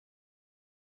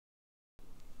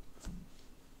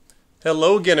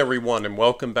Hello again everyone, and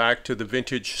welcome back to the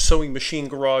Vintage Sewing Machine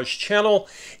Garage channel.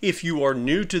 If you are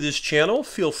new to this channel,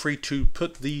 feel free to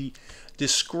put the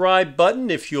subscribe button.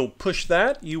 If you'll push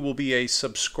that, you will be a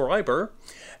subscriber.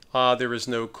 There is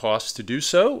no cost to do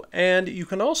so, and you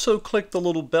can also click the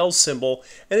little bell symbol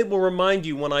and it will remind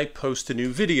you when I post a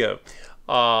new video.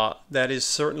 That is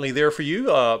certainly there for you.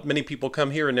 Many people come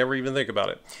here and never even think about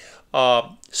it.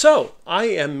 So I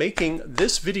am making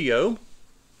this video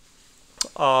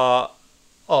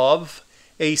of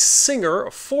a Singer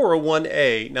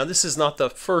 401A. Now this is not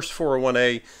the first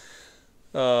 401A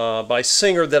by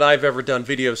Singer that I've ever done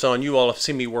videos on. You all have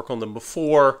seen me work on them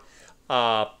before,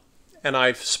 and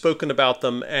I've spoken about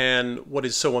them and what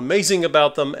is so amazing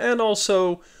about them, and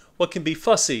also what can be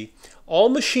fussy. All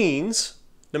machines,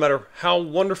 no matter how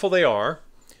wonderful they are,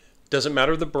 doesn't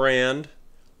matter the brand,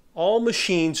 all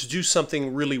machines do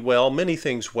something really well, many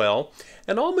things well,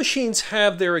 and all machines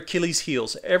have their Achilles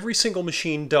heels. Every single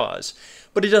machine does.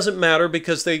 But it doesn't matter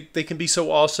because they can be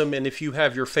so awesome, and if you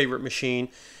have your favorite machine,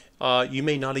 you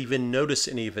may not even notice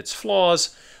any of its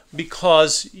flaws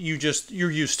because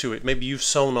you're used to it. Maybe you've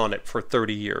sewn on it for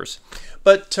 30 years.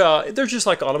 But they're just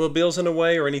like automobiles in a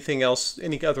way, or anything else,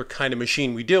 any other kind of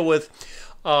machine we deal with.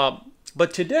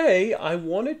 But today I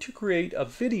wanted to create a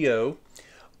video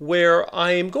where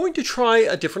I am going to try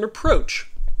a different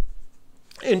approach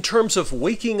in terms of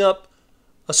waking up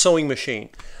a sewing machine.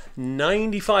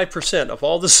 95% of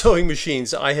all the sewing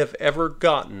machines I have ever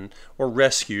gotten or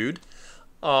rescued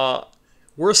were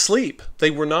asleep.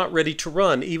 They were not ready to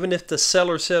run. Even if the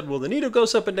seller said, well, the needle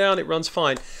goes up and down, it runs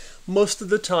fine. Most of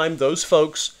the time, those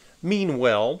folks mean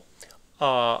well.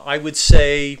 I would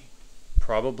say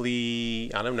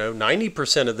probably, I don't know,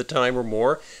 90% of the time or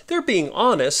more, they're being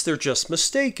honest, they're just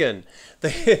mistaken.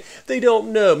 They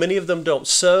don't know. Many of them don't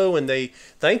sew, and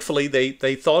thankfully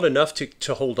they thought enough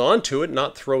to hold on to it,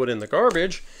 not throw it in the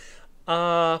garbage,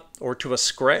 or to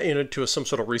some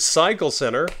sort of recycle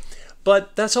center.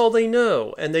 But that's all they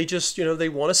know, and they just, they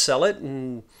want to sell it,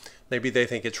 and maybe they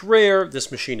think it's rare.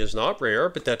 This machine is not rare,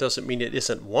 but that doesn't mean it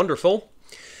isn't wonderful.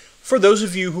 For those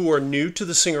of you who are new to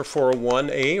the Singer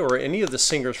 401A or any of the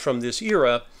Singers from this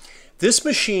era, this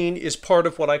machine is part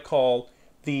of what I call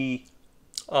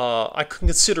I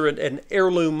consider it an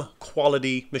heirloom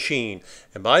quality machine.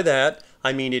 And by that,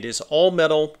 I mean it is all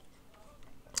metal,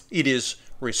 it is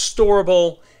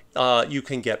restorable, you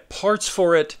can get parts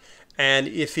for it, and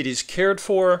if it is cared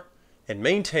for and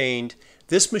maintained,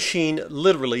 this machine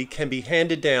literally can be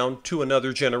handed down to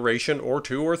another generation, or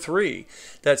two or three.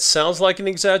 That sounds like an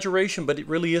exaggeration, but it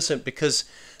really isn't, because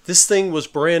this thing was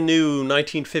brand new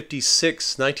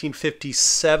 1956,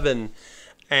 1957,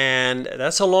 and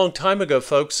that's a long time ago,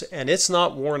 folks, and it's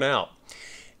not worn out.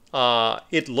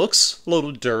 It looks a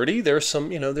little dirty. There's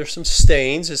some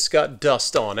stains. It's got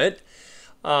dust on it.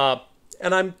 And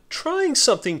I'm trying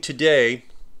something today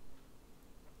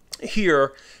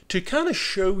here to kind of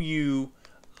show you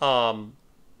a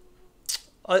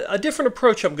different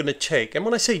approach I'm going to take. And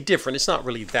when I say different, it's not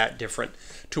really that different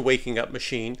to waking up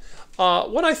machine.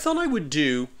 What I thought I would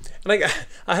do, and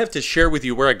I have to share with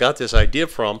you where I got this idea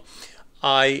from.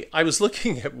 I was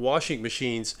looking at washing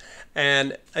machines,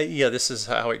 and yeah, this is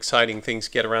how exciting things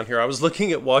get around here. I was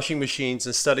looking at washing machines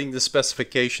and studying the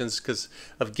specifications because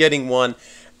of getting one,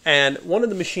 and one of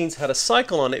the machines had a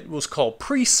cycle on it. It was called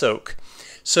pre-soak,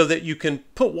 so that you can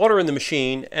put water in the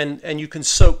machine and you can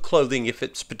soak clothing if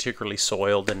it's particularly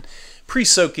soiled. And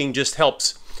pre-soaking just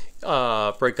helps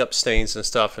break up stains and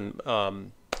stuff. And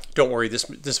don't worry,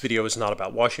 this video is not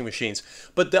about washing machines.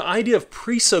 But the idea of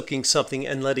pre-soaking something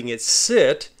and letting it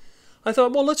sit, I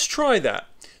thought, well, let's try that.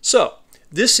 So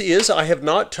I have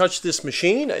not touched this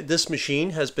machine. This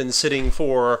machine has been sitting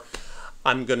for,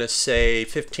 I'm going to say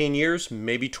 15 years,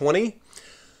 maybe 20.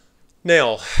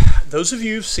 Now, those of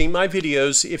you who've seen my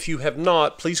videos, if you have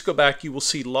not, please go back. You will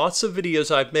see lots of videos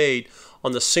I've made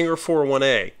on the Singer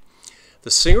 401A.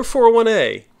 The Singer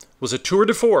 401A was a tour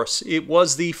de force. It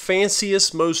was the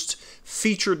fanciest, most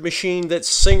featured machine that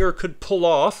Singer could pull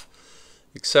off,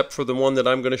 except for the one that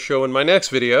I'm going to show in my next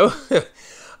video.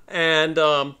 And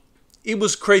it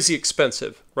was crazy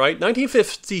expensive, right?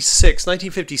 1956,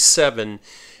 1957,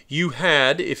 you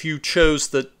had, if you chose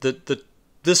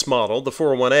this model, the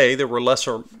 401A, there were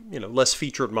less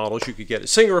featured models you could get at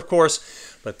Singer, of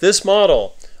course, but this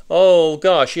model, oh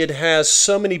gosh, it has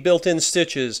so many built-in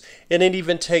stitches, and it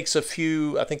even takes a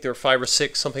few, I think there are 5 or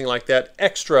 6, something like that,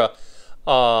 extra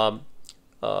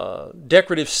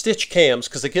decorative stitch cams,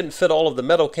 because they couldn't fit all of the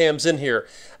metal cams in here,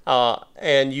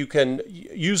 and you can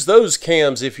use those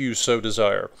cams if you so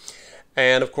desire.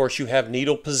 And of course you have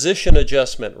needle position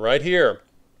adjustment right here,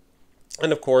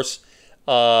 and of course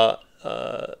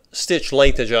stitch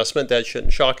length adjustment. That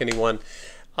shouldn't shock anyone.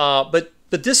 But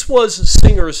this was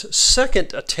Singer's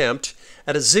second attempt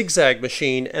at a zigzag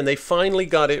machine, and they finally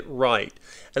got it right.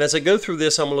 And as I go through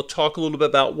this, I'm going to talk a little bit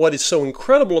about what is so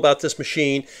incredible about this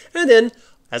machine. And then,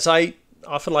 as I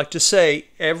often like to say,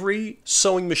 every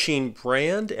sewing machine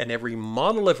brand and every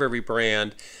model of every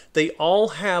brand, they all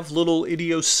have little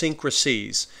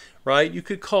idiosyncrasies, right? You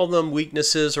could call them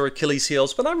weaknesses or Achilles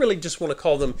heels, but I really just want to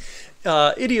call them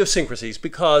idiosyncrasies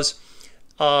because,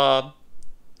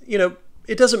 you know,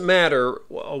 it doesn't matter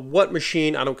what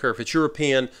machine. I don't care if it's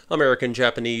European, American,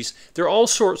 Japanese. There are all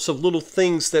sorts of little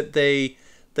things that they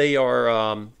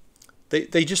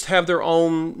just have their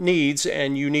own needs,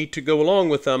 and you need to go along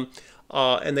with them,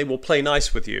 and they will play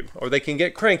nice with you, or they can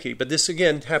get cranky. But this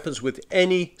again happens with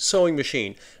any sewing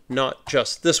machine, not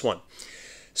just this one.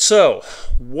 So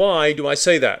why do I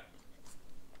say that?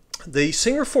 The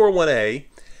Singer 401A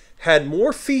had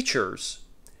more features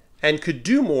and could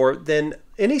do more than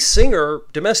any Singer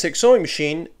domestic sewing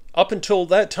machine up until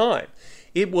that time.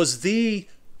 It was the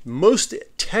most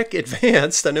tech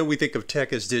advanced. I know we think of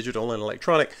tech as digital and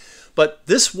electronic, but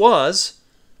this was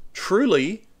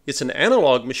truly, it's an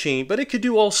analog machine, but it could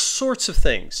do all sorts of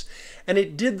things. And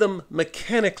it did them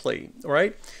mechanically,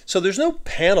 right? So there's no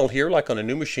panel here like on a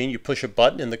new machine. You push a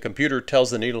button and the computer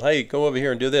tells the needle, hey, go over here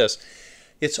and do this.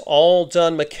 It's all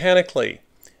done mechanically,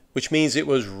 which means it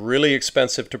was really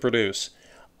expensive to produce.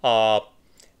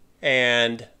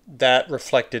 And that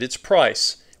reflected its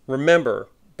price. Remember,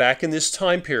 back in this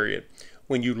time period,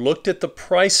 when you looked at the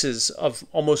prices of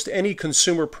almost any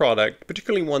consumer product,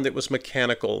 particularly one that was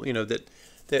mechanical, you know, that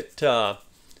it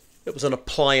was an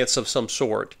appliance of some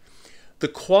sort, the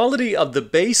quality of the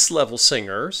base level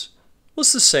Singers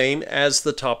was the same as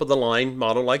the top of the line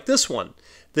model like this one.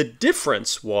 The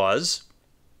difference was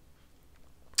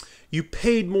you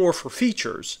paid more for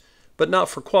features, but not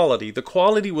for quality. The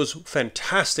quality was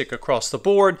fantastic across the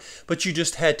board, but you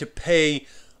just had to pay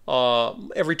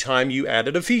every time you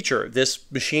added a feature.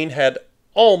 This machine had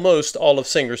almost all of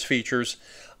Singer's features,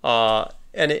 and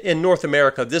in North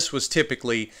America, this was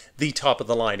typically the top of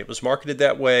the line. It was marketed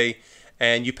that way,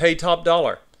 and you paid top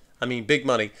dollar. I mean, big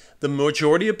money. The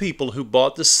majority of people who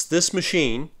bought this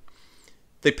machine,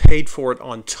 they paid for it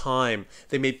on time.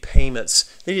 They made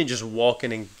payments. They didn't just walk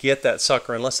in and get that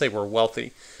sucker unless they were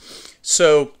wealthy.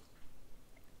 So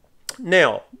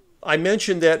now, I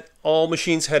mentioned that all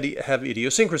machines have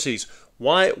idiosyncrasies.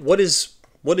 Why? What is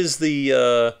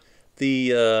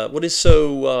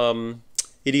so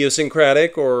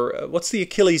idiosyncratic, or what's the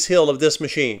Achilles heel of this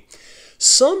machine?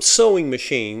 Some sewing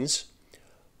machines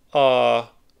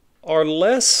are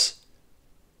less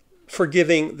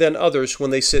forgiving than others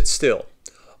when they sit still.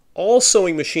 All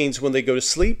sewing machines, when they go to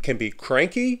sleep, can be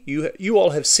cranky. You all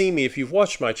have seen me, if you've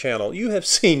watched my channel, you have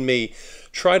seen me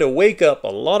try to wake up a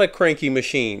lot of cranky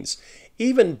machines.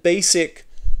 Even basic,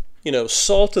 you know,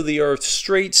 salt of the earth,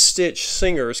 straight stitch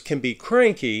Singers can be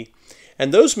cranky,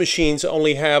 and those machines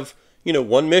only have, you know,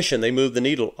 one mission. They move the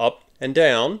needle up and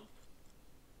down,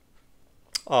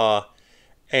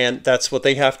 and that's what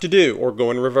they have to do, or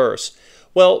go in reverse.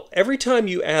 Well, every time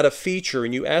you add a feature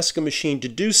and you ask a machine to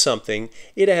do something,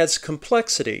 it adds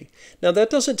complexity. Now, that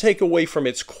doesn't take away from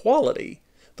its quality.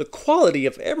 The quality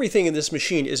of everything in this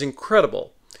machine is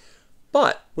incredible.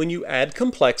 But when you add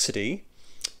complexity,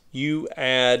 you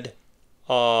add,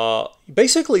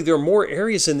 basically there are more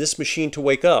areas in this machine to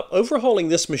wake up. Overhauling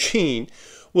this machine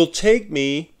will take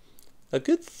me a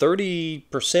good 30%,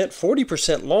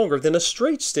 40% longer than a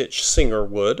straight stitch Singer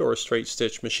would, or a straight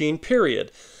stitch machine,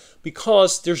 period.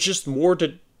 Because there's just more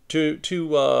to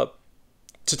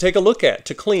take a look at,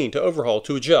 to clean, to overhaul,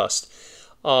 to adjust.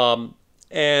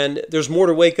 And there's more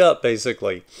to wake up,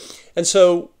 basically. And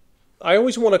so I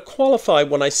always want to qualify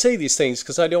when I say these things,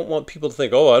 because I don't want people to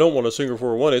think, oh, I don't want a Singer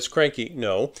 401, it's cranky.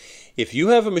 No. If you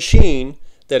have a machine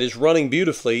that is running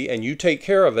beautifully and you take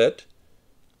care of it,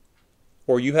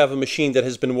 or you have a machine that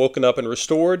has been woken up and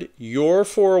restored, your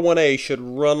 401A should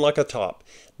run like a top.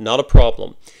 Not a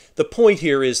problem. The point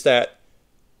here is that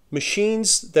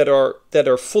machines that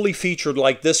are fully featured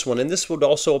like this one, and this would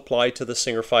also apply to the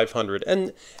Singer 500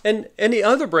 and any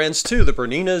other brands too, the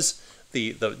Berninas,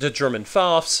 the German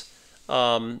Pfaffs,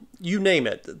 you name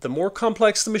it. The more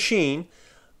complex the machine,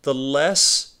 the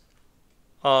less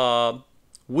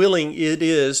willing it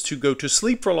is to go to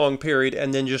sleep for a long period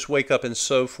and then just wake up and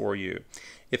sew for you.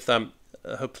 If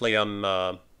hopefully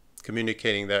I'm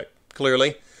communicating that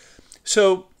clearly.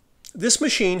 So this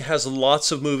machine has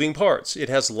lots of moving parts. It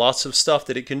has lots of stuff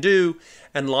that it can do,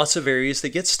 and lots of areas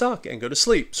that get stuck and go to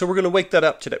sleep. So we're going to wake them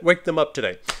up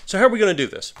today. So how are we going to do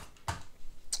this?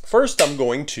 First, I'm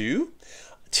going to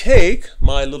take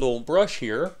my little brush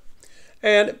here,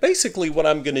 and basically what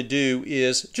I'm going to do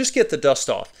is just get the dust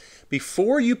off.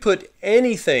 Before you put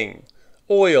anything,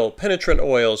 oil, penetrant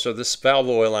oils, or this valve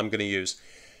oil I'm going to use,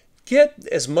 get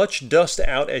as much dust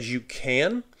out as you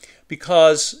can,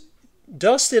 because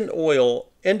dust and oil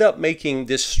end up making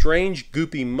this strange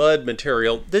goopy mud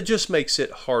material that just makes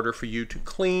it harder for you to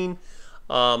clean.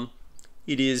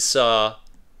 It's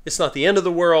not the end of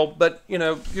the world, but you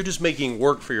know, you're just making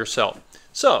work for yourself.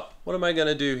 So what am I going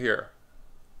to do here?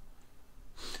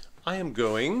 I am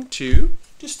going to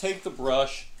just take the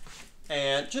brush,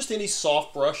 and just any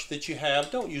soft brush that you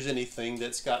have. Don't use anything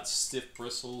that's got stiff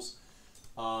bristles.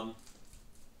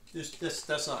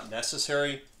 That's not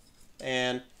necessary.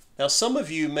 And now some of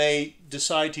you may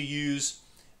decide to use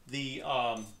the,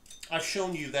 I've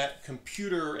shown you that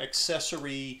computer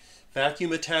accessory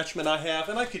vacuum attachment I have,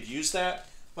 and I could use that,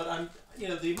 but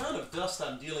the amount of dust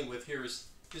I'm dealing with here is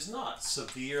not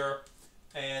severe.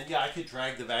 And yeah, I could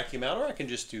drag the vacuum out, or I can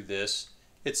just do this.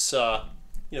 It's,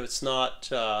 it's not,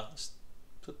 let's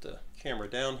put the camera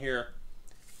down here.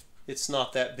 It's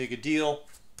not that big a deal.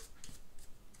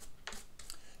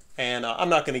 And I'm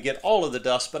not going to get all of the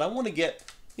dust, but I want to get,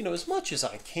 as much as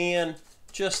I can,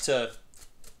 just to,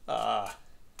 I'll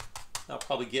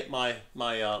probably get my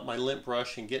lint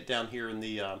brush and get down here in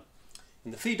the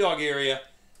feed dog area.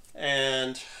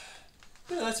 And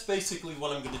that's basically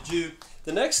what I'm going to do.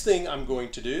 The next thing I'm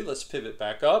going to do, let's pivot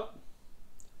back up.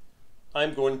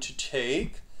 I'm going to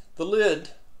take the lid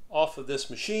off of this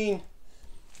machine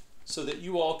so that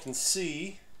you all can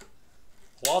see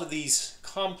a lot of these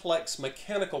complex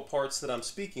mechanical parts that I'm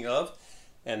speaking of.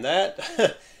 And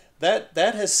that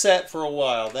that has sat for a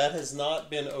while. That has not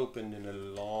been opened in a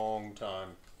long time.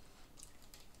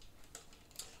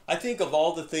 I think of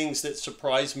all the things that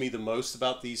surprise me the most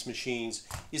about these machines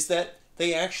is that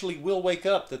they actually will wake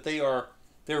up, that they're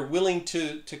willing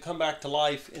to come back to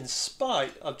life in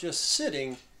spite of just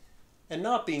sitting and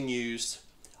not being used.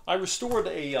 I restored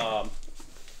a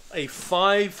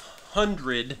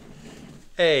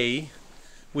 500A,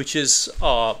 which is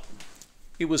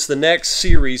it was the next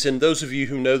series, and those of you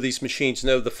who know these machines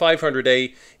know the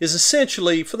 500A is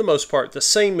essentially, for the most part, the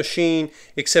same machine,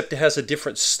 except it has a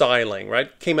different styling,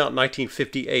 right? Came out in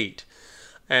 1958.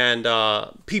 And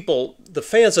the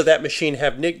fans of that machine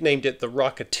have nicknamed it the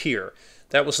Rocketeer.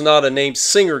 That was not a name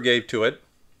Singer gave to it.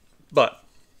 But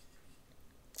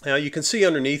now you can see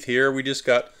underneath here, we just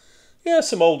got,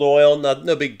 some old oil,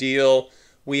 no big deal.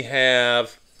 We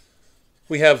have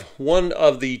one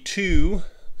of the two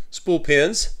spool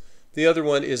pins. The other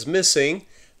one is missing.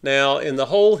 Now in the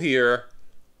hole here,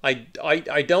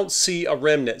 I don't see a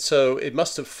remnant, so it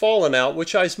must have fallen out,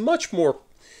 which is much more.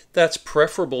 That's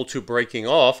preferable to breaking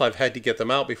off. I've had to get them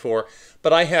out before,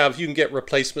 but you can get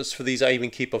replacements for these. I even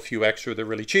keep a few extra. They're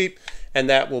really cheap, and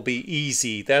that will be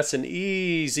easy. That's an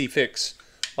easy fix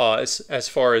as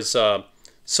far as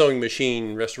sewing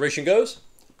machine restoration goes.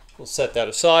 We'll set that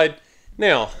aside.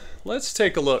 Now, let's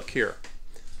take a look here.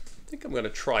 I think I'm going to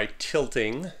try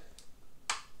tilting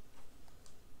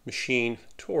machine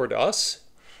toward us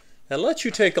and let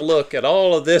you take a look at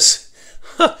all of this.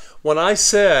 When I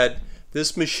said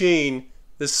this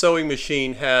sewing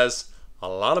machine has a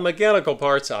lot of mechanical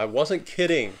parts, I wasn't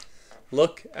kidding.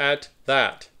 Look at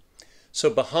that. So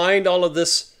behind all of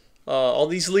this, all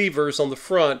these levers on the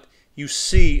front, you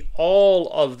see all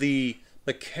of the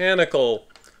mechanical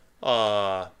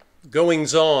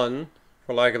goings on,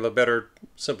 for lack of a better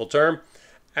simple term.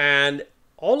 And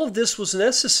all of this was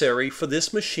necessary for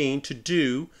this machine to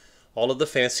do all of the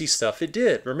fancy stuff it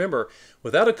did. Remember,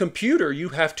 without a computer, you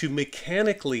have to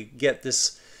mechanically get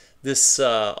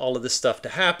all of this stuff to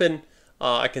happen.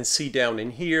 I can see down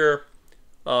in here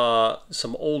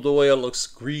some old oil, looks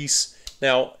grease.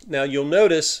 Now you'll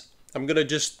notice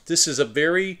this is a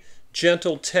very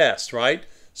gentle test, right?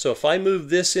 So if I move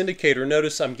this indicator,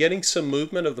 notice I'm getting some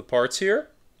movement of the parts here.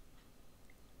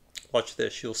 Watch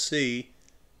this, you'll see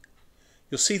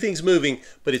things moving,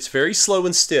 but it's very slow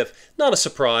and stiff. Not a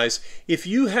surprise. If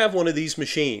you have one of these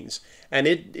machines and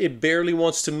it barely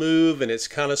wants to move and it's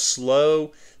kind of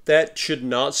slow, that should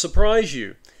not surprise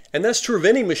you. And that's true of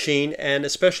any machine, and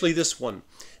especially this one.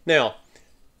 Now,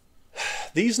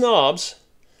 these knobs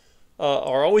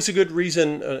are always a good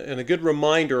reason and a good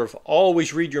reminder of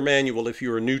always read your manual if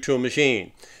you are new to a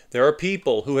machine. There are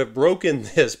people who have broken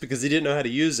this because they didn't know how to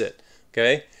use it,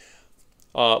 okay?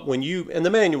 And the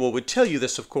manual would tell you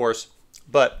this, of course,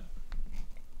 but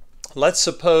let's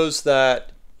suppose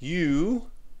that you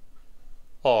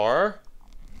are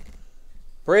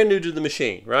brand new to the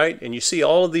machine, right? And you see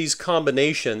all of these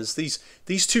combinations,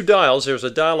 these two dials. There's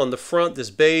a dial on the front, this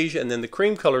beige, and then the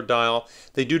cream colored dial.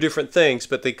 They do different things,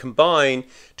 but they combine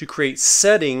to create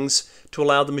settings to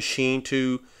allow the machine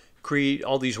to create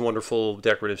all these wonderful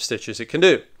decorative stitches it can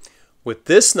do. With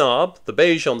this knob, the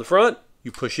beige on the front,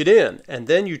 you push it in, and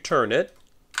then you turn it.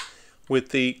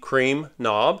 With the cream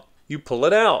knob, you pull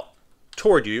it out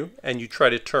toward you, and you try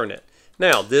to turn it.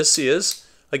 Now, this is,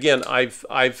 again,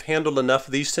 I've handled enough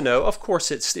of these to know, of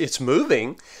course, it's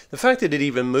moving. The fact that it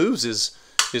even moves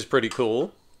is pretty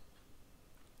cool.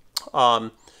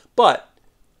 But,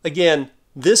 again,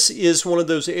 this is one of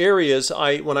those areas,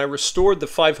 when I restored the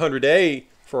 500A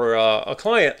for a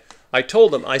client, I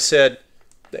told them, I said,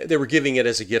 they were giving it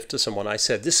as a gift to someone. I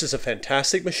said, this is a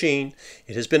fantastic machine.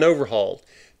 It has been overhauled.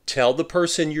 Tell the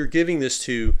person you're giving this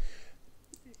to,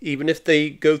 even if they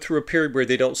go through a period where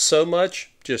they don't sew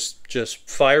much, just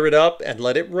fire it up and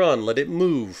let it run, let it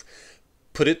move.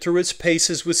 Put it through its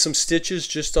paces with some stitches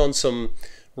just on some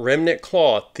remnant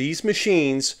cloth. These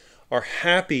machines are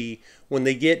happy when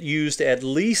they get used at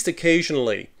least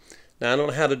occasionally. Now, I don't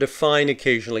know how to define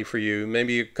occasionally for you,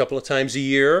 maybe a couple of times a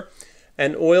year,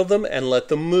 and oil them and let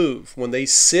them move. When they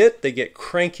sit, they get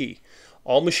cranky.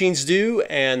 All machines do,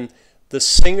 and the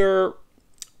Singer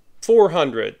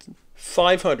 400,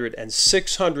 500, and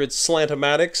 600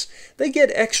 Slant-O-Matics, they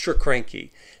get extra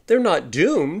cranky. They're not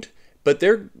doomed, but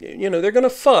they're going to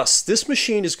fuss. This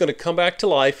machine is going to come back to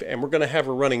life, and we're going to have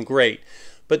her running great.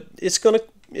 But it's going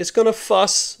to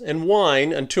fuss and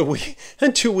whine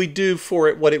until we do for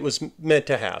it what it was meant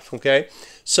to have. Okay,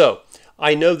 so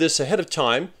I know this ahead of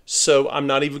time, so I'm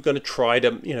not even going to try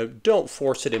to, don't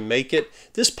force it and make it.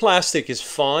 This plastic is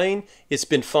fine. It's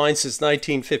been fine since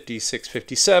 1956,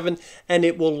 57, and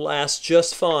it will last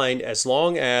just fine as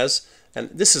long as,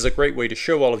 and this is a great way to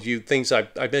show all of you things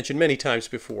I've mentioned many times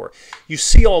before. You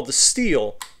see all the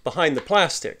steel behind the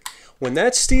plastic. When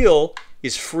that steel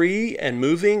is free and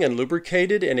moving and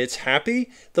lubricated and it's happy,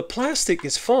 the plastic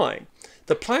is fine.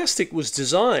 The plastic was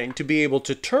designed to be able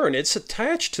to turn. It's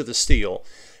attached to the steel,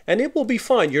 and it will be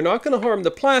fine. You're not going to harm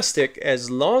the plastic as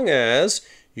long as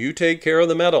you take care of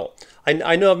the metal.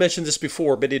 I know I've mentioned this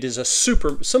before, but it is a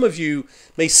super... Some of you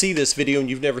may see this video and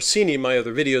you've never seen any of my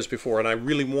other videos before, and I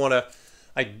really want to...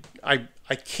 I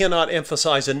cannot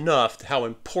emphasize enough how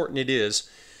important it is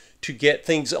to get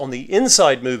things on the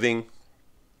inside moving,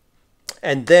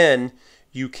 and then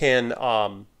you can...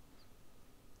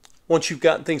 once you've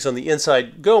gotten things on the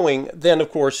inside going, then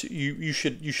of course you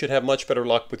should have much better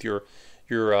luck with your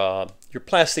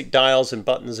plastic dials and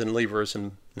buttons and levers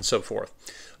and so forth.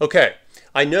 Okay,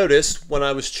 I noticed when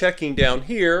I was checking down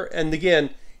here, and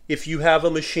again, if you have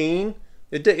a machine,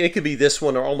 it could be this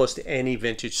one or almost any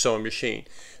vintage sewing machine.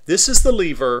 This is the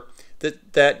lever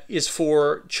that is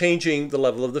for changing the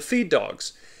level of the feed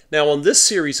dogs. Now on this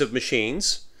series of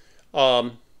machines,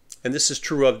 and this is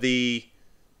true of the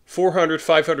 400,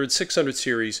 500, 600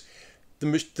 series,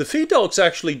 the feed dogs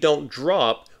actually don't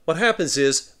drop. What happens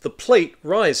is the plate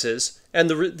rises, and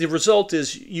the result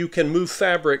is you can move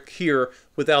fabric here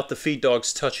without the feed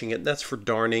dogs touching it. And that's for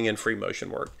darning and free motion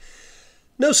work.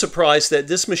 No surprise that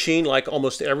this machine, like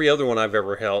almost every other one I've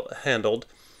ever handled,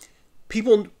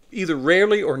 people either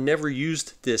rarely or never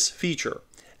used this feature.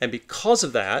 And because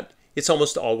of that, it's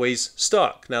almost always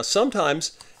stuck. Now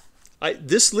sometimes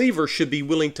this lever should be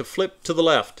willing to flip to the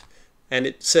left, and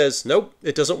it says, nope,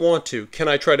 it doesn't want to. Can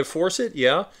I try to force it?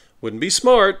 Yeah, wouldn't be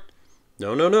smart.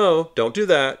 No, no, no, don't do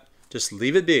that. Just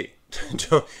leave it be.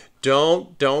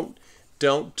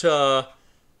 don't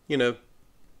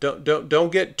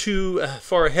get too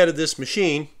far ahead of this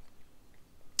machine.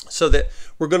 So that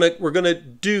we're gonna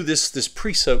do this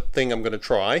pre-soak thing. I'm gonna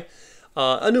try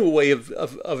a new way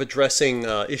of addressing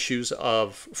issues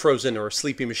of frozen or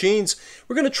sleepy machines.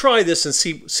 We're gonna try this and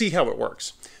see how it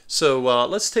works. So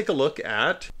let's take a look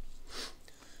at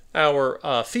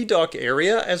our feed dog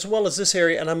area as well as this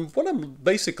area. And what I'm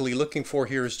basically looking for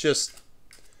here is just,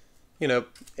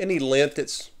 any lint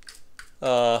that's, you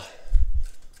know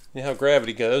how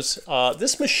gravity goes.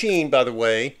 This machine, by the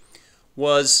way,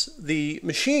 was the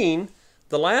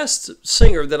last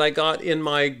Singer that I got in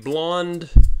my blonde,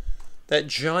 that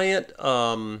giant,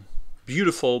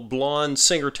 beautiful blonde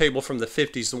Singer table from the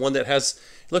 50s, the one that has,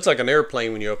 it looks like an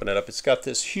airplane when you open it up. It's got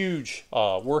this huge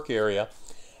work area,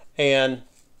 and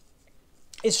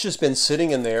it's just been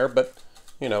sitting in there, but,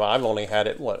 I've only had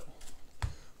it, what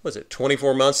was it,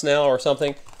 24 months now or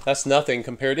something? That's nothing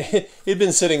compared to, it'd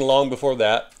been sitting long before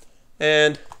that.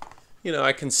 And,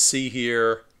 I can see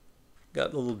here,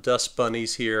 got little dust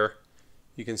bunnies here.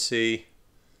 You can see,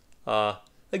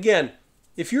 again,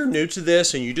 if you're new to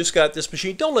this and you just got this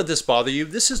machine, don't let this bother you.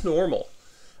 This is normal.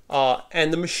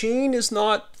 And the machine is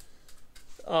not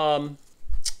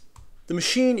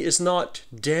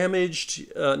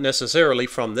damaged necessarily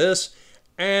from this,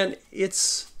 and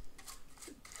it's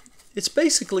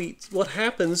basically what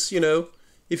happens, you know,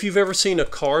 if you've ever seen a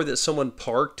car that someone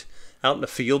parked out in a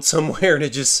field somewhere and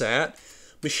it just sat.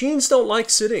 Machines don't like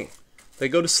sitting. They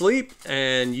go to sleep,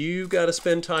 and you got to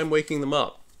spend time waking them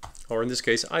up, or in this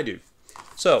case, I do.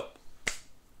 So,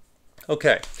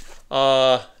 okay,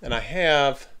 and I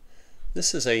have.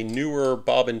 This is a newer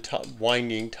bobbin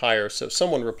winding tire, so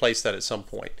someone replaced that at some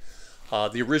point.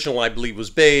 The original, I believe, was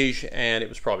beige, and it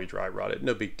was probably dry rotted.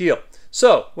 No big deal.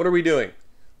 So, what are we doing?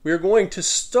 We're going to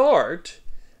start,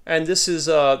 and this is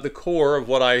the core of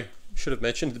what I should have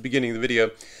mentioned at the beginning of the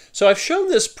video. So I've shown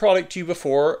this product to you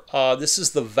before. This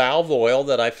is the valve oil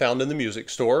that I found in the music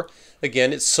store.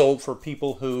 Again, it's sold for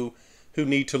people who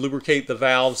need to lubricate the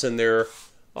valves in their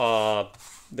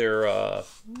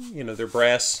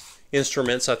brass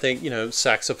instruments. I think, you know,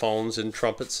 saxophones and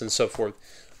trumpets and so forth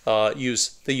they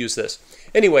use this.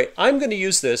 Anyway, I'm going to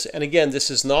use this, and again,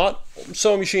 this is not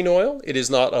sewing machine oil. It is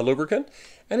not a lubricant,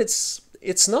 and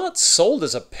it's not sold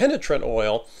as a penetrant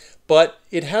oil, but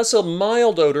it has a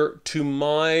mild odor to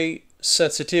my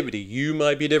sensitivity. You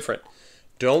might be different.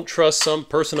 Don't trust some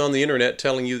person on the internet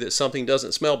telling you that something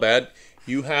doesn't smell bad.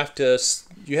 You have to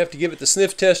give it the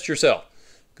sniff test yourself,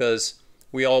 because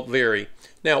we all vary.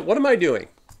 Now, what am I doing?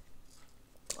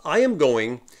 I am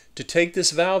going to take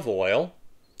this valve oil,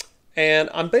 and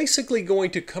I'm basically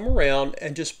going to come around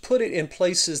and just put it in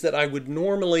places that I would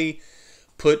normally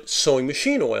put sewing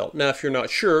machine oil. Now, if you're not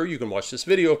sure, you can watch this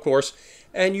video, of course,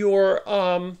 and your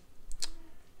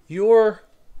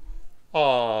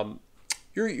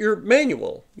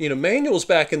manual, you know, manuals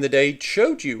back in the day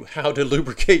showed you how to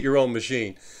lubricate your own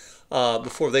machine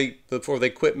before they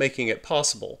quit making it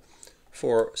possible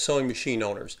for sewing machine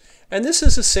owners. And this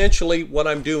is essentially what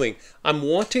I'm doing. I'm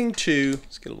wanting to,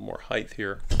 let's get a little more height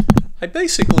here.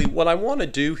 What I want to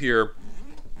do here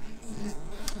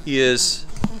is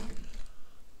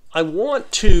I want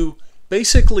to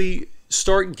basically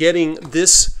start getting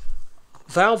this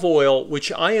valve oil,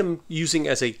 which I am using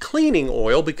as a cleaning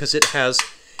oil, because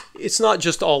it's not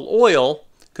just all oil,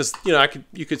 because, you know,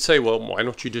 you could say, well, why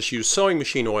don't you just use sewing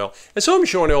machine oil? And sewing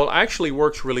machine oil actually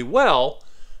works really well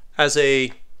as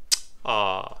a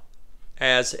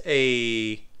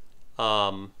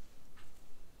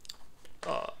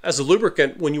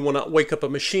lubricant when you want to wake up a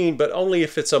machine, but only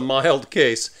if it's a mild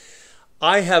case.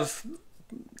 I have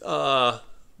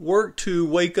worked to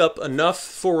wake up enough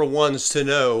 401s to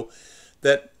know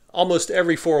that almost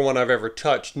every 401 I've ever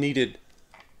touched needed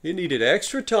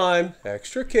extra time,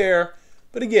 extra care.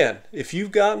 But again, if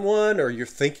you've got one or you're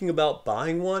thinking about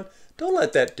buying one, don't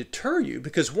let that deter you,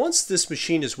 because once this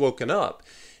machine is woken up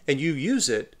and you use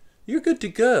it, you're good to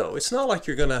go. It's not like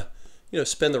you're gonna, you know,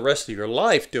 spend the rest of your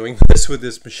life doing this with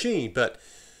this machine. But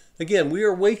again, we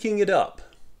are waking it up.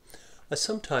 I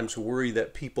sometimes worry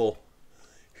that people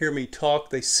hear me talk,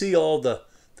 they see all the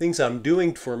things I'm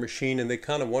doing for a machine, and they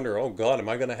kind of wonder, oh God, am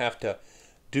I going to have to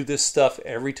do this stuff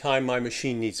every time my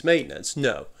machine needs maintenance?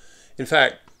 No. In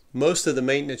fact, most of the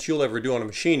maintenance you'll ever do on a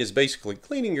machine is basically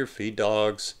cleaning your feed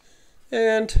dogs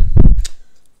and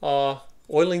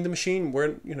oiling the machine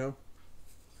where, you know,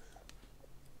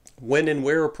 when and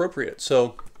where appropriate.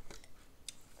 So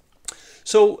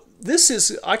this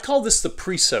is, I call this the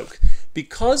pre-soak.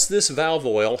 Because this valve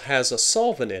oil has a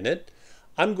solvent in it,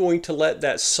 I'm going to let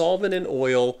that solvent and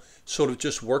oil sort of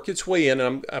just work its way in.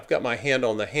 And I've got my hand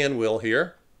on the hand wheel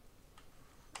here,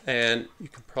 and you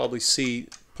can probably see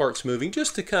parts moving,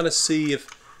 just to kind of see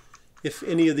if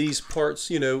any of these parts,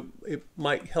 you know, it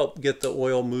might help get the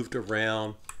oil moved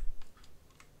around.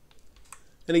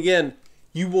 And again,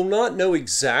 you will not know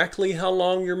exactly how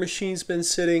long your machine's been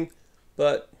sitting,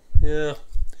 but yeah,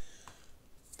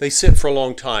 they sit for a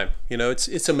long time. You know,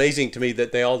 it's amazing to me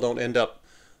that they all don't end up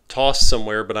tossed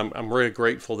somewhere, but I'm really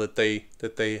grateful that they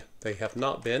have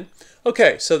not been.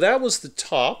 Okay, so that was the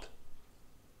top.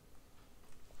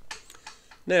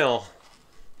 Now,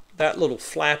 that little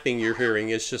flapping you're hearing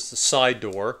is just the side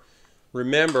door.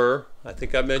 Remember, I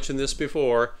think I mentioned this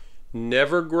before,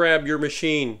 never grab your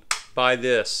machine by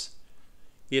this.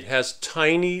 It has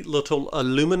tiny little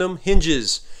aluminum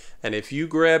hinges, and if you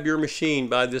grab your machine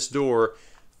by this door,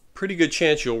 pretty good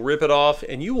chance you'll rip it off,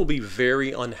 and you will be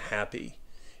very unhappy.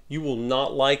 You will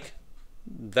not like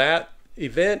that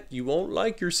event. You won't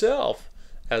like yourself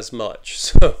as much.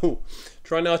 So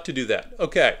try not to do that.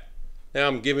 Okay, now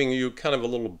I'm giving you kind of a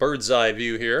little bird's eye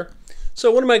view here.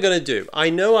 So what am I going to do? I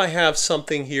know I have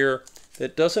something here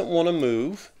that doesn't want to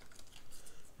move.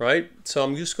 right? So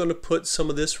I'm just going to put some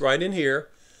of this right in here,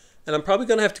 and I'm probably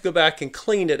going to have to go back and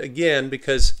clean it again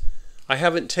because I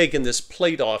haven't taken this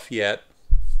plate off yet.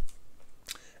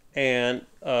 And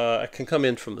I can come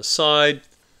in from the side.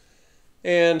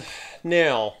 And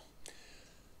now,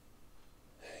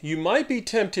 you might be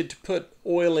tempted to put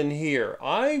oil in here.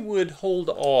 I would hold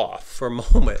off for a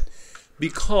moment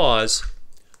because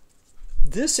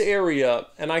this area,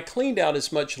 and I cleaned out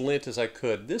as much lint as I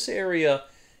could, this area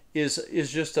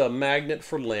is just a magnet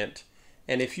for lint.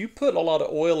 And if you put a lot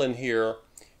of oil in here,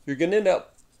 you're going to end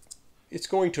up, it's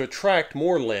going to attract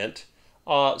more lint.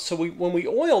 So when we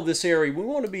oil this area, we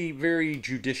want to be very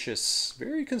judicious,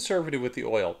 very conservative with the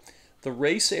oil. The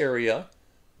race area,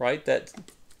 right, that,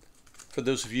 for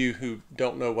those of you who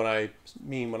don't know what I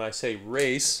mean when I say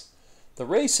race, the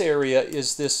race area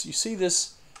is this, you see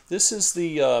this, this is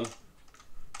the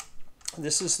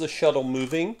shuttle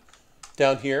moving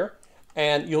down here.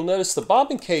 And you'll notice the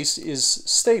bobbin case is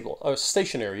stable,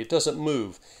 stationary. It doesn't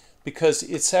move because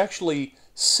it's actually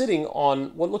sitting on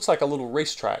what looks like a little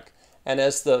racetrack. And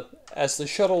as the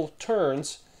shuttle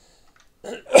turns,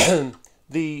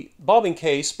 the bobbin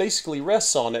case basically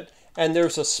rests on it, and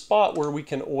there's a spot where we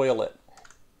can oil it.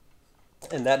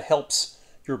 And that helps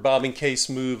your bobbin case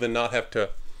move and not have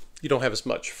to, you don't have as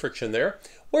much friction there.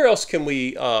 Where else can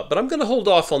we, but I'm going to hold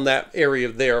off on that area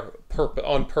there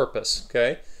on purpose,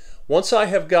 okay? Once I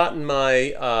have gotten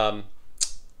my,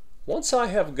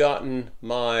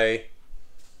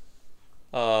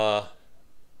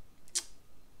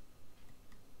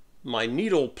 my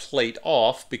needle plate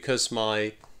off because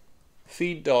my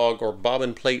feed dog or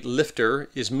bobbin plate lifter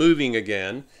is moving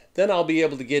again, then I'll be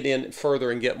able to get in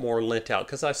further and get more lint out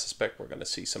because I suspect we're going to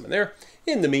see some in there.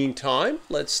 In the meantime,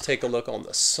 let's take a look on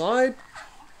the side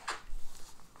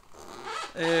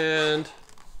and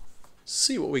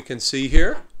see what we can see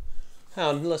here.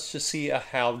 Let's just see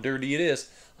how dirty it is.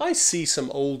 I see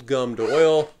some old gummed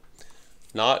oil,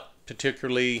 not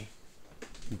particularly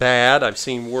bad. I've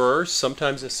seen worse.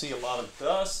 Sometimes I see a lot of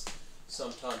dust.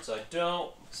 Sometimes I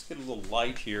don't. Let's get a little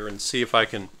light here and see if I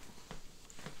can.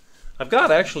 I've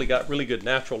actually got really good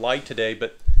natural light today,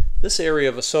 but this area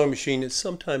of a sewing machine is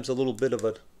sometimes a little bit of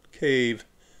a cave.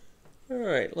 All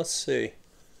right, let's see.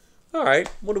 All right,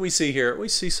 what do we see here? We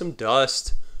see some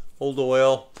dust, old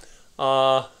oil.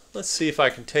 Let's see if I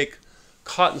can take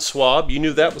cotton swab. You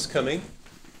knew that was coming.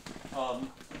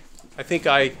 I think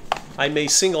I may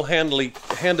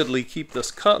single-handedly keep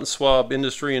this cotton swab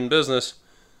industry in business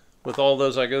with all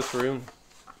those I go through.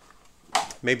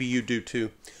 Maybe you do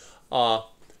too.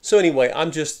 So anyway,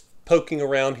 I'm just poking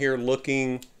around here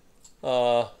looking,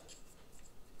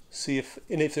 see if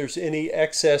there's any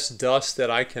excess dust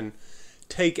that I can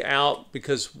take out,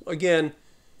 because again,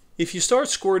 if you start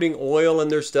squirting oil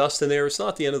and there's dust in there, it's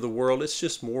not the end of the world. It's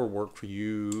just more work for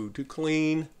you to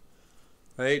clean,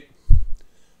 right?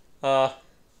 And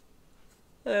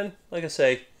like I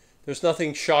say, there's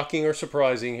nothing shocking or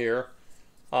surprising here,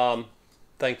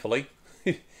 thankfully.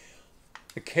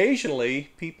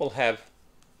 Occasionally, people have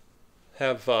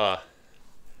you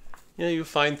know, you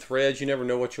find threads. You never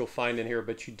know what you'll find in here,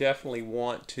 but you definitely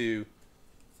want to.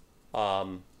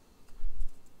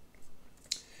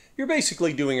 You're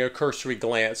basically doing a cursory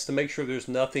glance to make sure there's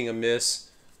nothing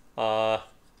amiss,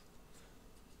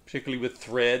 particularly with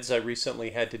threads. I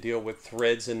recently had to deal with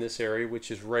threads in this area,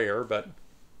 which is rare, but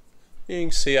you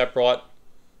can see I brought,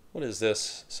 what is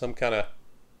this? Some kind of, I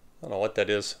don't know what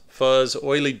that is. Fuzz,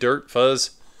 oily dirt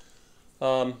fuzz.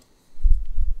 And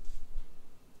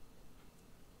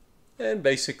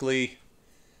basically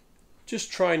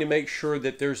just trying to make sure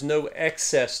that there's no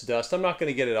excess dust. I'm not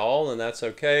going to get it all, and that's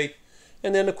okay.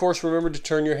 And then, of course, remember to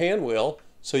turn your hand wheel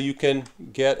so you can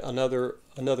get another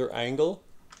angle,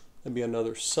 maybe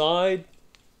another side.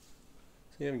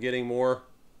 See, I'm getting more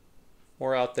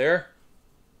out there.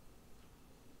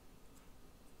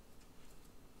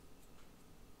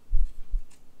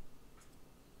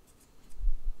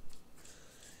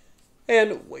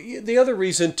 And the other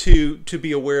reason to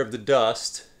be aware of the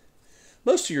dust,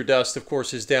 most of your dust, of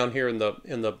course, is down here in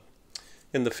the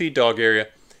feed dog area.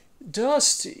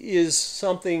 Dust is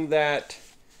something that,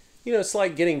 you know, it's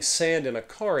like getting sand in a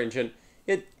car engine.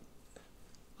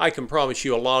 I can promise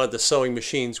you a lot of the sewing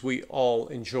machines we all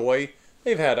enjoy,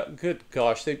 they've had, good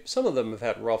gosh, some of them have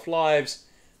had rough lives,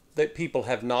 that people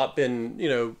have not been, you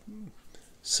know,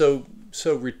 so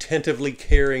retentively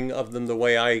caring of them the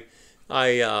way I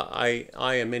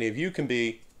and many of you can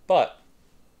be. But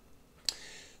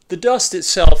the dust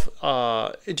itself,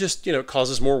 it just, you know,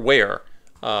 causes more wear.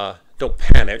 Don't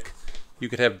panic. You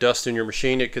could have dust in your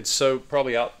machine. It could sew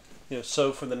probably out, you know,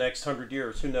 sew for the next 100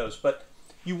 years. Who knows? But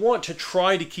you want to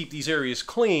try to keep these areas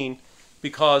clean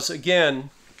because, again,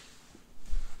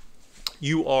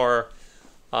 you don't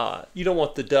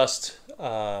want the dust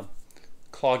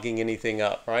clogging anything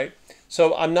up, right?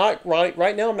 So I'm not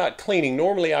right now. I'm not cleaning.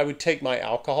 Normally, I would take my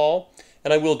alcohol,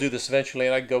 and I will do this eventually,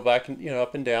 and I go back and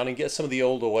up and down and get some of the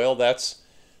old oil. That's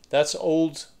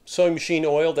old sewing machine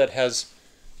oil that has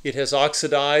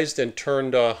oxidized and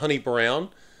turned honey brown.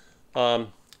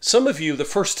 Some of you, the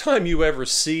first time you ever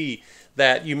see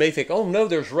that, you may think, oh no,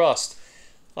 there's rust.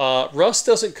 Rust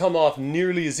doesn't come off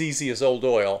nearly as easy as old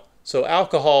oil. So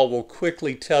alcohol will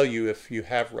quickly tell you if you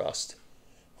have rust.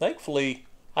 Thankfully,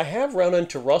 I have run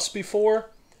into rust before,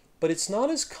 but it's not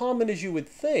as common as you would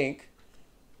think,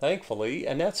 thankfully,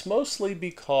 and that's mostly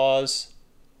because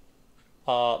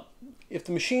if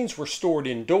the machines were stored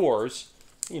indoors,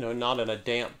 not in a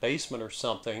damp basement or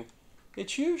something,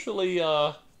 it's usually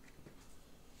got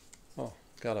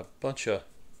a bunch of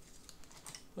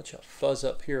fuzz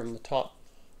up here on the top.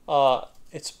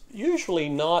 It's usually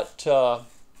not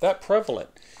that prevalent.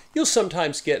 You'll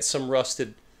sometimes get some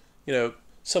rusted,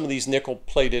 some of these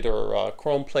nickel-plated or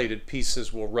chrome-plated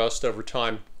pieces will rust over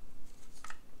time,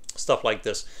 stuff like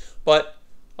this. But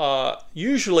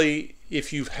usually,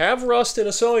 if you have rust in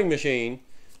a sewing machine,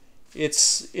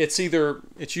 it's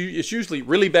usually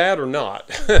really bad or not,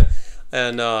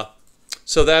 and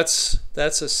so that's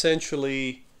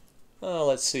essentially.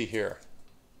 Let's see here.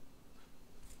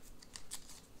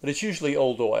 But it's usually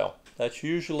old oil. That's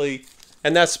usually,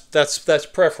 and that's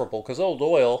preferable because old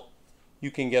oil you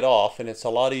can get off, and it's a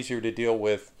lot easier to deal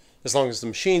with as long as the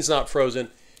machine's not frozen.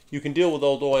 You can deal with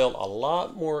old oil a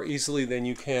lot more easily than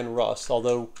you can rust.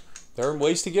 Although there are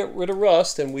ways to get rid of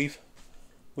rust, and we've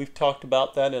talked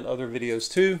about that in other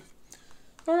videos too.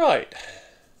 All right.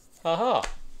 Aha.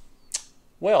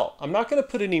 Well, I'm not going to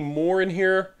put any more in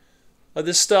here of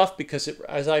this stuff because,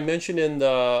 as I mentioned in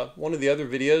one of the other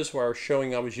videos where I was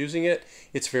showing I was using it,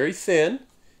 it's very thin,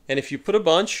 and if you put a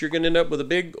bunch, you're going to end up with a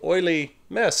big oily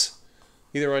mess,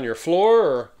 either on your floor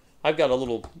or I've got a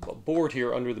little board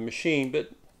here under the machine,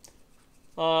 but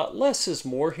less is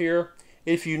more here.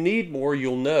 If you need more,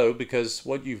 you'll know because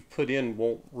what you've put in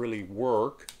won't really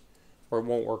work or it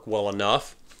won't work well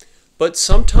enough. But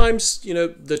sometimes,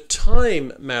 the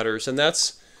time matters, and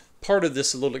that's part of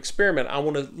this little experiment. I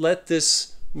want to let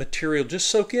this material just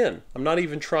soak in. I'm not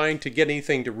even trying to get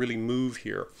anything to really move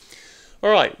here.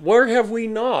 All right, where have we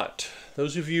not?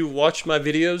 Those of you who watched my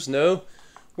videos know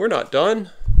we're not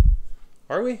done,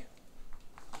 are we?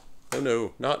 Oh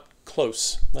no, not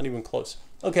close, not even close.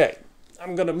 Okay,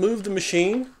 I'm going to move the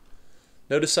machine.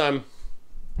 Notice I'm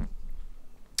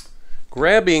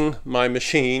grabbing my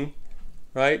machine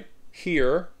right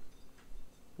here,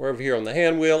 wherever here on the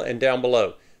hand wheel and down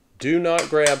below. Do not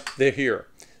grab here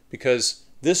because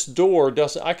this door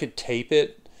doesn't, I could tape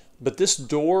it, but this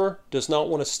door does not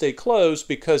want to stay closed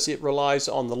because it relies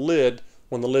on the lid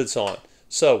when the lid's on.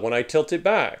 So when I tilt it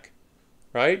back,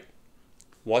 right?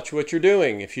 Watch what you're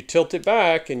doing. If you tilt it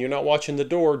back and you're not watching the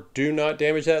door, do not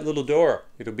damage that little door.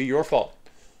 It'll be your fault.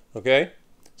 Okay?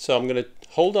 So I'm going to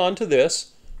hold on to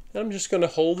this, and I'm just going to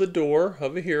hold the door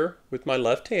over here with my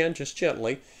left hand, just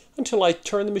gently, until I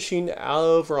turn the machine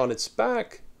over on its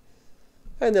back,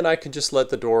 and then I can just let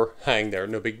the door hang there.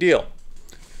 No big deal.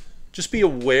 Just be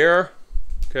aware.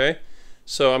 Okay?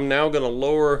 So I'm now going to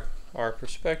lower our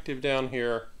perspective down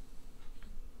here.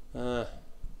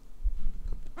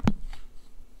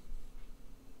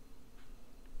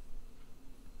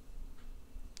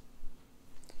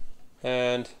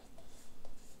 And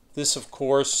this, of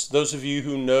course, those of you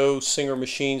who know Singer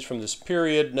machines from this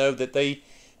period know that they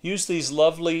use these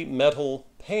lovely metal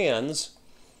pans.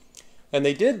 And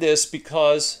they did this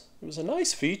because it was a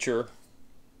nice feature.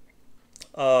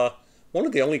 One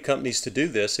of the only companies to do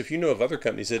this. If you know of other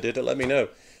companies that did it, let me know.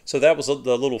 So that was the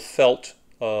little felt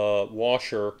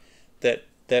washer that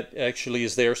actually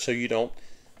is there so you don't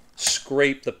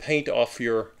scrape the paint off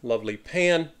your lovely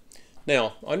pan.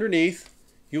 Now, underneath,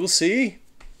 you will see,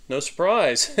 no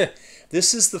surprise,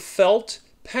 this is the felt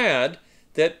pad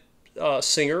that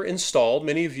Singer installed.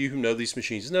 Many of you who know these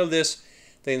machines know this.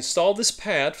 They installed this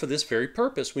pad for this very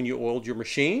purpose. When you oiled your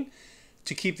machine,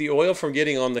 to keep the oil from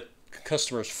getting on the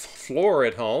customer's floor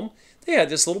at home, they had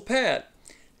this little pad.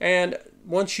 And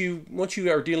once you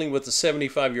are dealing with a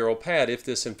 75-year-old pad, if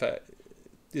this in fact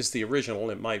is the original,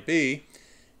 it might be,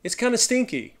 it's kind of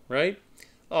stinky, right?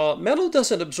 Metal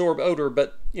doesn't absorb odor,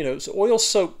 but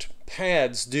oil-soaked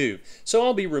pads do. So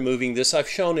I'll be removing this. I've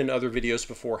shown in other videos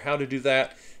before how to do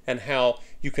that and how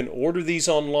you can order these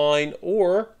online,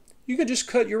 or you can just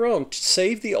cut your own.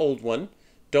 Save the old one.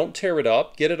 Don't tear it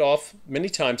up. Get it off. Many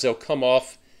times they'll come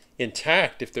off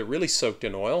intact if they're really soaked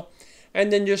in oil.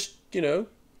 And then just,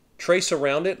 trace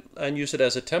around it and use it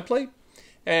as a template.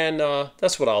 And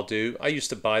that's what I'll do. I used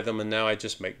to buy them and now I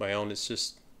just make my own. It's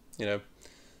just,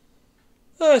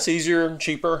 it's easier and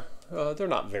cheaper. They're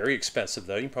not very expensive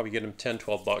though. You can probably get them 10,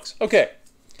 12 bucks. Okay,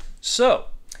 so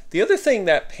the other thing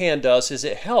that pan does is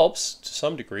it helps, to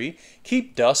some degree,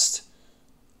 keep dust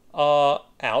out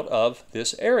of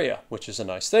this area, which is a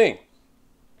nice thing.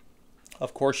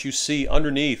 Of course, you see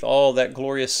underneath all that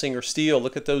glorious Singer steel.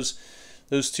 Look at those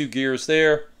two gears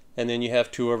there, and then you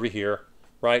have two over here,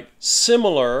 right?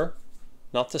 Similar,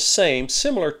 not the same,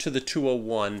 similar to the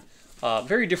 201.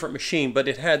 Very different machine, but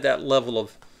it had that level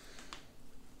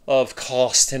of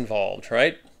cost involved,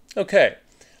 right? Okay,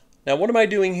 now what am I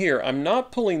doing here? I'm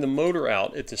not pulling the motor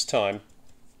out at this time,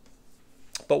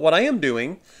 but what I am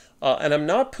doing, and I'm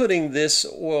not putting this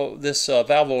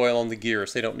valve oil on the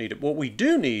gears. They don't need it. What we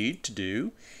do need to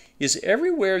do is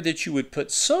everywhere that you would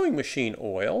put sewing machine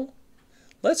oil,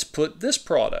 let's put this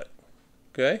product,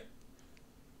 okay?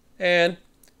 And,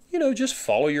 just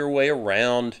follow your way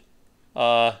around,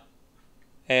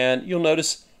 and you'll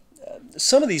notice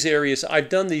some of these areas, I've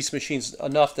done these machines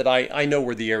enough that I know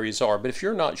where the areas are. But if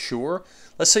you're not sure,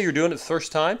 let's say you're doing it the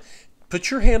first time, put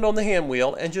your hand on the hand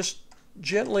wheel and just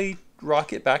gently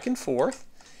rock it back and forth,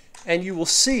 and you will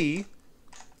see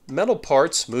metal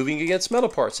parts moving against metal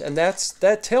parts. And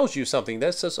that tells you something.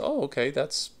 That says, oh, okay,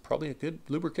 that's probably a good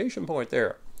lubrication point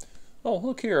there. Oh,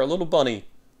 look here, a little bunny.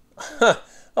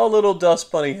 A little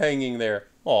dust bunny hanging there.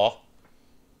 Aw.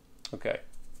 Okay.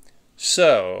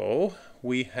 So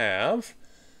we have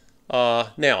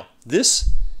now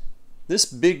this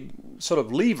big sort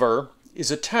of lever is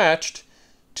attached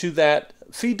to that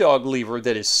feed dog lever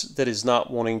that is not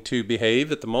wanting to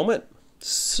behave at the moment.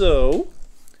 So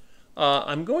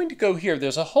I'm going to go here.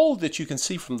 There's a hole that you can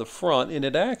see from the front, and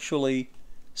it actually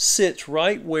sits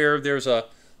right where there's a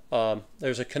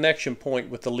connection point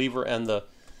with the lever and the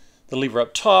lever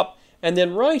up top. And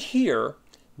then right here,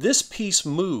 this piece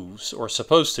moves, or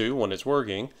supposed to when it's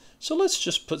working. So let's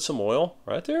just put some oil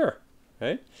right there,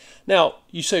 right? Now,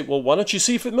 you say, well, why don't you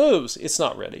see if it moves? It's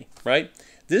not ready, right?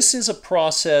 This is a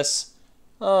process.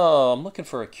 Oh, I'm looking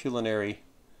for a culinary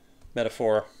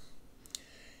metaphor.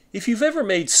 If you've ever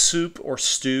made soup or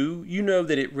stew, you know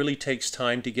that it really takes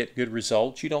time to get good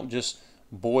results. You don't just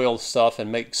boil stuff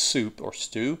and make soup or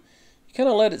stew. You kind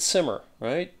of let it simmer,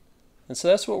 right? And so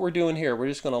that's what we're doing here. We're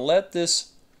just going to let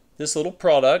this little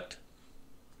product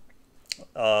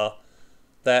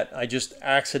that I just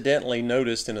accidentally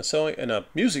noticed in a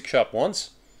music shop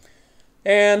once,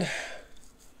 and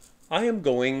I am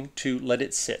going to let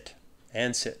it sit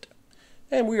and sit,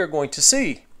 and we are going to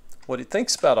see what it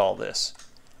thinks about all this.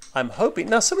 I'm hoping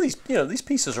now some of these these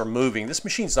pieces are moving. This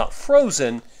machine's not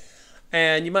frozen,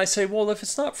 and you might say, well, if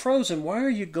it's not frozen, why are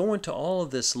you going to all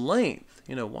of this length?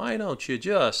 Why don't you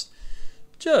just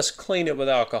clean it with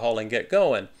alcohol and get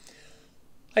going?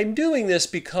 I'm doing this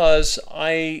because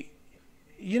the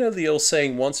old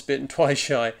saying, once bitten, twice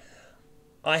shy.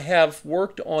 I have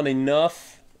worked on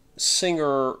enough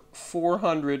Singer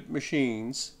 400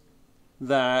 machines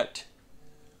that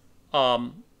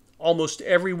almost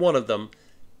every one of them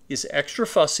is extra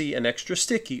fussy and extra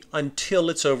sticky until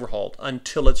it's overhauled,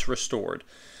 until it's restored.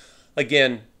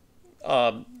 Again,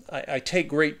 I take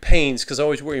great pains because I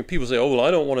always worry. People say, "Oh, well,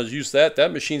 I don't want to use that.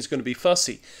 That machine's going to be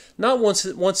fussy." Not once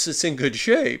it's in good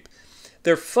shape.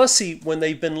 They're fussy when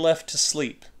they've been left to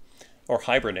sleep or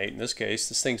hibernate. In this case,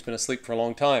 this thing's been asleep for a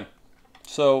long time.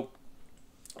 So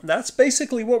that's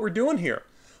basically what we're doing here.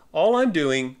 All I'm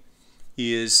doing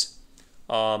is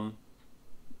kind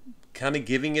of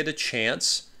giving it a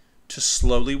chance to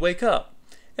slowly wake up.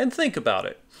 And think about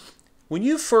it. When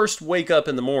you first wake up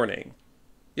in the morning,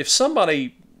 if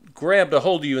somebody grabbed a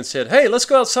hold of you and said, hey, let's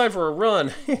go outside for a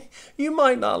run, you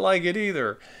might not like it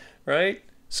either, right?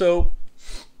 So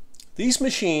these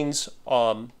machines,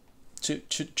 to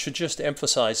just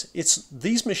emphasize,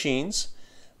 this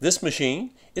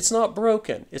machine, it's not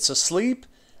broken. It's asleep,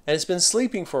 and it's been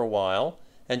sleeping for a while.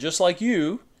 And just like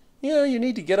you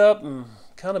need to get up and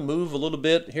kind of move a little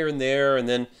bit here and there, and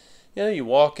then you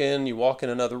walk in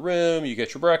another room, you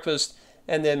get your breakfast,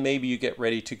 and then maybe you get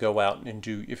ready to go out and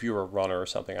do, if you're a runner or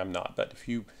something. I'm not, but if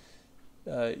you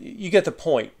get the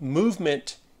point.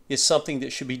 Movement is something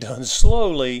that should be done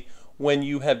slowly when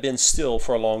you have been still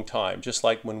for a long time, just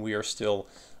like when we are still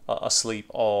asleep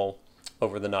all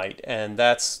over the night. And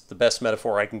that's the best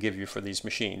metaphor I can give you for these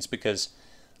machines, because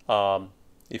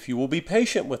if you will be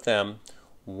patient with them,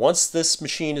 once this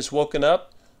machine is woken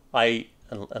up,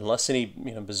 unless any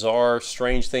bizarre,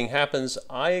 strange thing happens,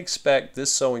 I expect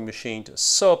this sewing machine to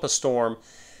sew up a storm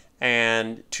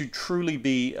and to truly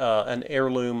be an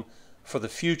heirloom for the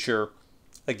future.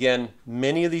 Again,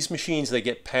 many of these machines, they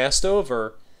get passed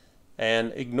over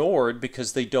and ignored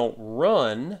because they don't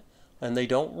run, and they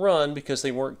don't run because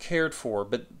they weren't cared for.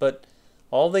 But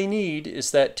all they need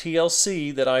is that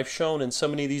TLC that I've shown in so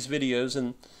many of these videos,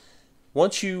 and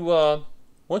once you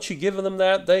give them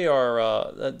that, they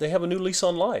have a new lease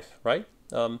on life, right?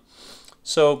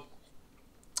 So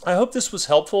I hope this was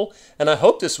helpful, and I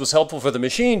hope this was helpful for the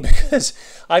machine, because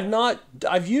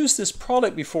I've used this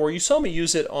product before. You saw me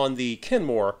use it on the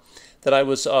Kenmore that I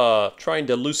was trying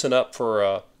to loosen up for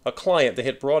a client. They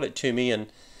had brought it to me, and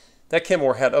that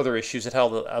Kenmore had other issues. It had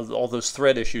all those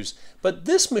thread issues. But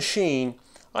this machine,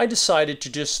 I decided to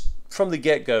just, from the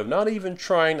get-go, not even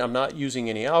trying, I'm not using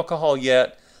any alcohol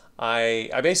yet. I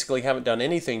basically haven't done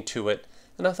anything to it.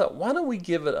 And I thought, why don't we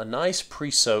give it a nice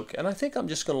pre-soak? And I think I'm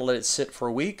just going to let it sit for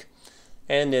a week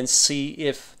and then see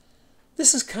if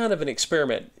this is kind of an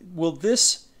experiment. Will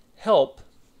this help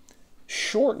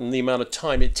shorten the amount of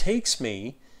time it takes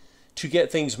me to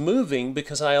get things moving,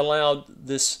 because I allowed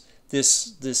this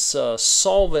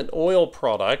solvent oil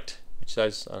product, which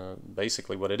is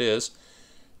basically what it is,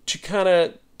 to kind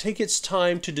of take its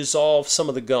time to dissolve some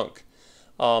of the gunk.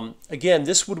 Again,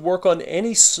 this would work on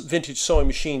any vintage sewing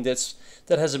machine that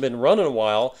hasn't been run in a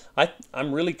while.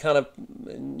 I'm really kind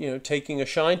of taking a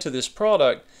shine to this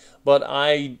product, but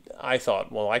I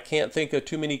thought, well, I can't think of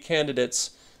too many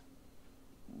candidates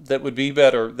that would be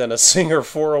better than a Singer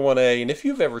 401A. And if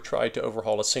you've ever tried to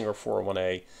overhaul a Singer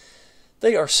 401A,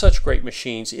 they are such great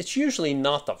machines. It's usually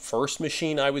not the first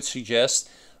machine I would suggest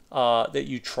that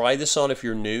you try this on if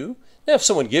you're new. Now, if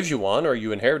someone gives you one or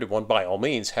you inherited one, by all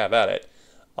means, have at it.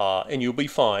 And you'll be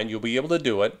fine. You'll be able to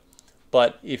do it.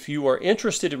 But if you are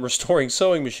interested in restoring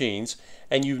sewing machines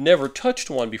and you've never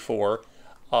touched one before,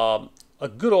 a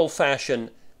good old-fashioned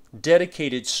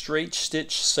dedicated straight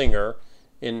stitch Singer,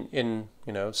 in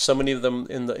so many of them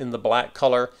in the black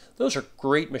color, those are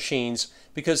great machines,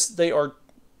 because they are,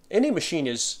 any machine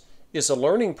is a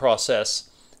learning process,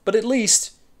 but at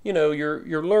least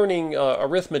you're learning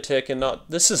arithmetic, and not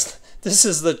this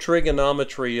is the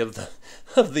trigonometry of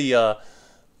the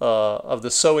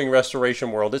sewing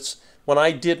restoration world. It's when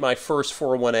I did my first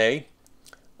 401A,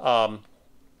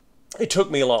 it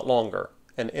took me a lot longer,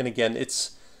 and again,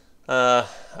 it's I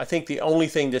think the only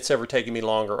thing that's ever taken me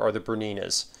longer are the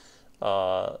Berninas.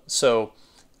 So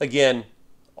again,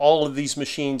 all of these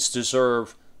machines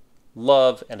deserve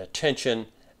love and attention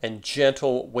and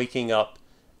gentle waking up,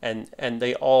 and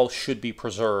they all should be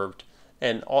preserved.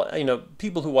 And all,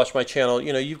 people who watch my channel,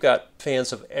 you've got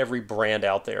fans of every brand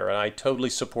out there, and I totally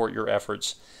support your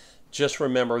efforts. Just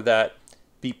remember that,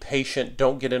 be patient,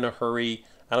 don't get in a hurry.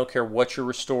 I don't care what you're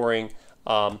restoring.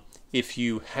 If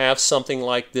you have something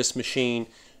like this machine,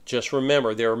 just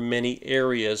remember there are many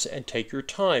areas, and take your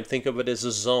time. Think of it as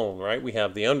a zone, right? We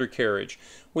have the undercarriage.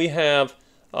 We have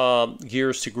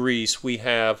gears to grease. We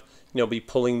have, be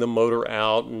pulling the motor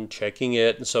out and checking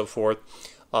it and so forth.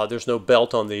 There's no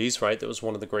belt on these, right? That was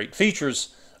one of the great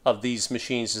features of these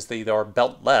machines, is they are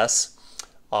beltless.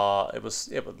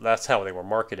 That's how they were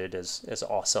marketed as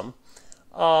awesome.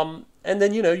 And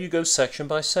then, you go section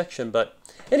by section. But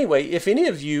anyway, if any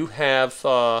of you have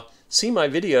seen my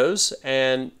videos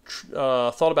and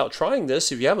thought about trying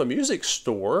this, if you have a music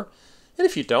store, and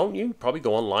if you don't, you can probably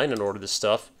go online and order this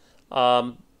stuff.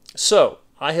 So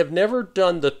I have never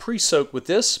done the pre-soak with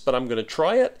this, but I'm going to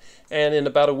try it. And in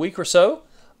about a week or so,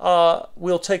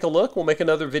 we'll take a look. We'll make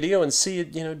another video and see,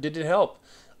 did it help?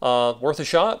 Worth a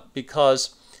shot,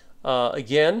 because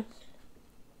again,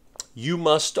 you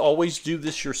must always do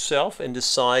this yourself and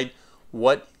decide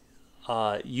what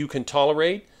you can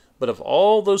tolerate. But of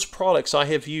all those products I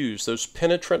have used, those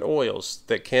penetrant oils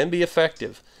that can be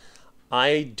effective,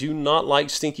 I do not like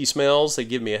stinky smells. They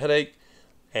give me a headache.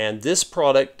 And this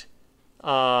product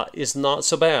is not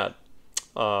so bad.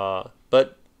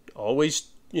 But always,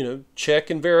 check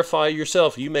and verify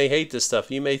yourself. You may hate this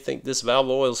stuff. You may think this valve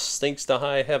oil stinks to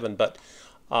high heaven. But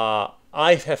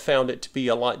I have found it to be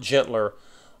a lot gentler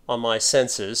on my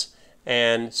senses,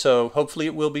 and so hopefully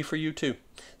it will be for you too.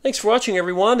 Thanks for watching,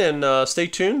 everyone, and stay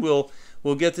tuned.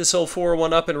 We'll get this old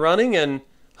 401 up and running, and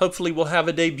hopefully we'll have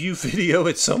a debut video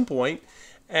at some point,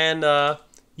 and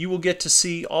you will get to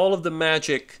see all of the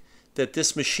magic that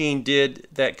this machine did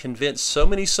that convinced so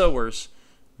many sewers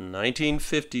in the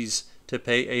 1950s to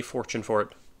pay a fortune for it.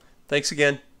 Thanks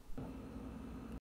again.